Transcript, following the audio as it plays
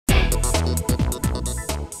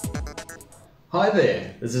Hi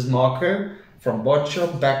there, this is Marco from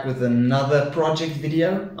BotShop, back with another project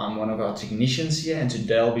video. I'm one of our technicians here, and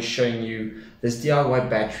today I'll be showing you this DIY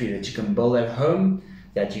battery that you can build at home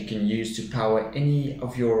that you can use to power any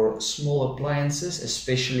of your small appliances,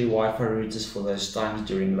 especially Wi-Fi routers for those times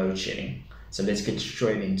during load shedding. So let's get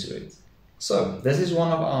straight into it. So this is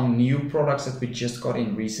one of our new products that we just got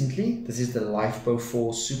in recently. This is the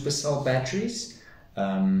LiFePO4 supercell batteries.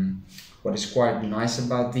 What is quite nice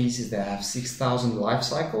about these is they have 6,000 life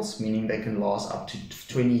cycles, meaning they can last up to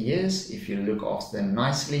 20 years if you look after them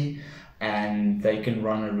nicely, and they can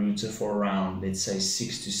run a router for around, let's say,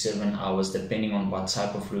 6 to 7 hours depending on what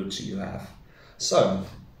type of router you have. So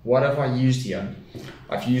what have I used here?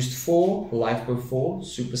 I've used 4 LiFePO4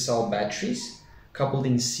 supercell batteries coupled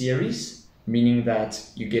in series, meaning that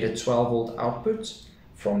you get a 12 volt output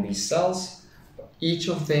from these cells. Each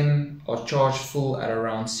of them are charged full at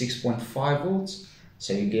around 6.5 volts,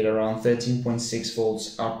 so you get around 13.6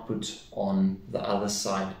 volts output on the other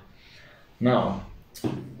side. Now,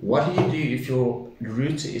 what do you do if your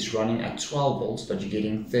router is running at 12 volts but you're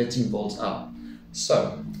getting 13 volts out?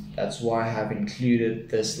 So that's why I have included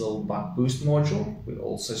this little buck boost module we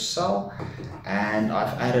also sell, and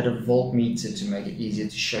I've added a voltmeter to make it easier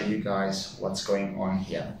to show you guys what's going on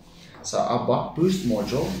here. So our buck boost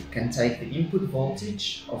module can take the input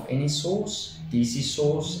voltage of any source, DC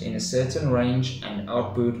source, in a certain range and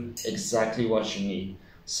output exactly what you need.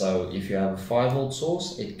 So if you have a 5 volt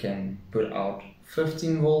source, it can put out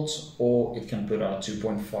 15 volts or it can put out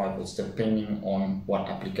 2.5 volts depending on what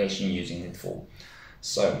application you're using it for.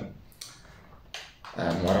 So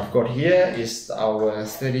what I've got here is our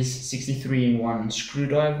 63-in-1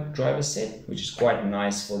 screwdriver set, which is quite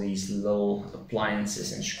nice for these little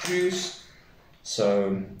appliances and screws.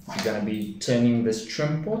 So you're going to be turning this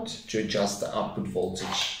trim pot to adjust the output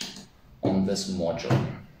voltage on this module.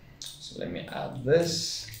 So let me add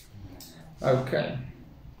this. Okay.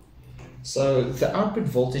 So the output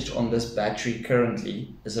voltage on this battery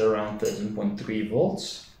currently is around 13.3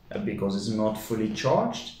 volts because it's not fully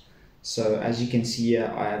charged. So as you can see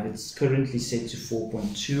here, I have it currently set to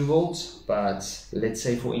 4.2 volts, but let's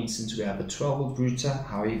say for instance we have a 12 volt router.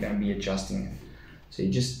 How are you going to be adjusting it? So you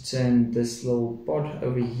just turn this little pod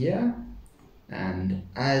over here, and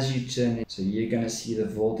as you turn it, so you're going to see the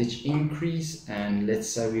voltage increase, and let's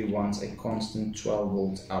say we want a constant 12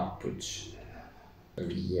 volt output. Over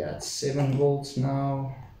here at 7 volts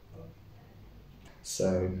now,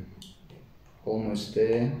 so almost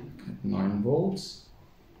there at 9 volts.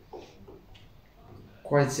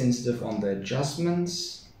 Quite sensitive on the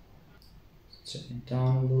adjustments. Turn it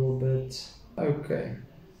down a little bit. Okay,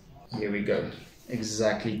 here we go,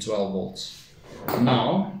 exactly 12 volts.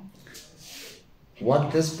 Now,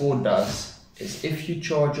 what this board does is if you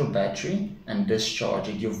charge your battery and discharge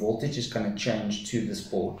it, your voltage is going to change to this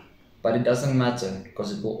board. But it doesn't matter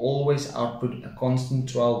because it will always output a constant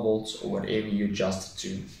 12 volts or whatever you adjust it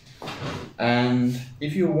to. And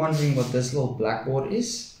if you're wondering what this little black board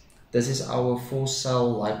is, this is our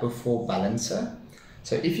 4-cell LiFePO4 balancer.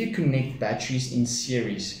 So if you connect batteries in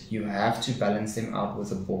series, you have to balance them out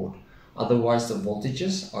with a board. Otherwise the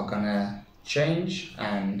voltages are gonna change,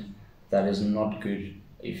 and that is not good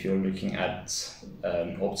if you're looking at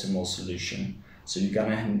an optimal solution. So you're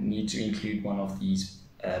gonna need to include one of these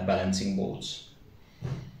balancing boards.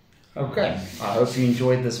 Okay, I hope you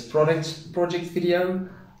enjoyed this project video,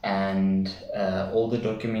 and all the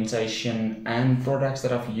documentation and products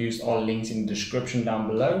that I've used are linked in the description down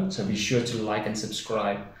below, so be sure to like and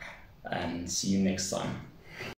subscribe, and see you next time.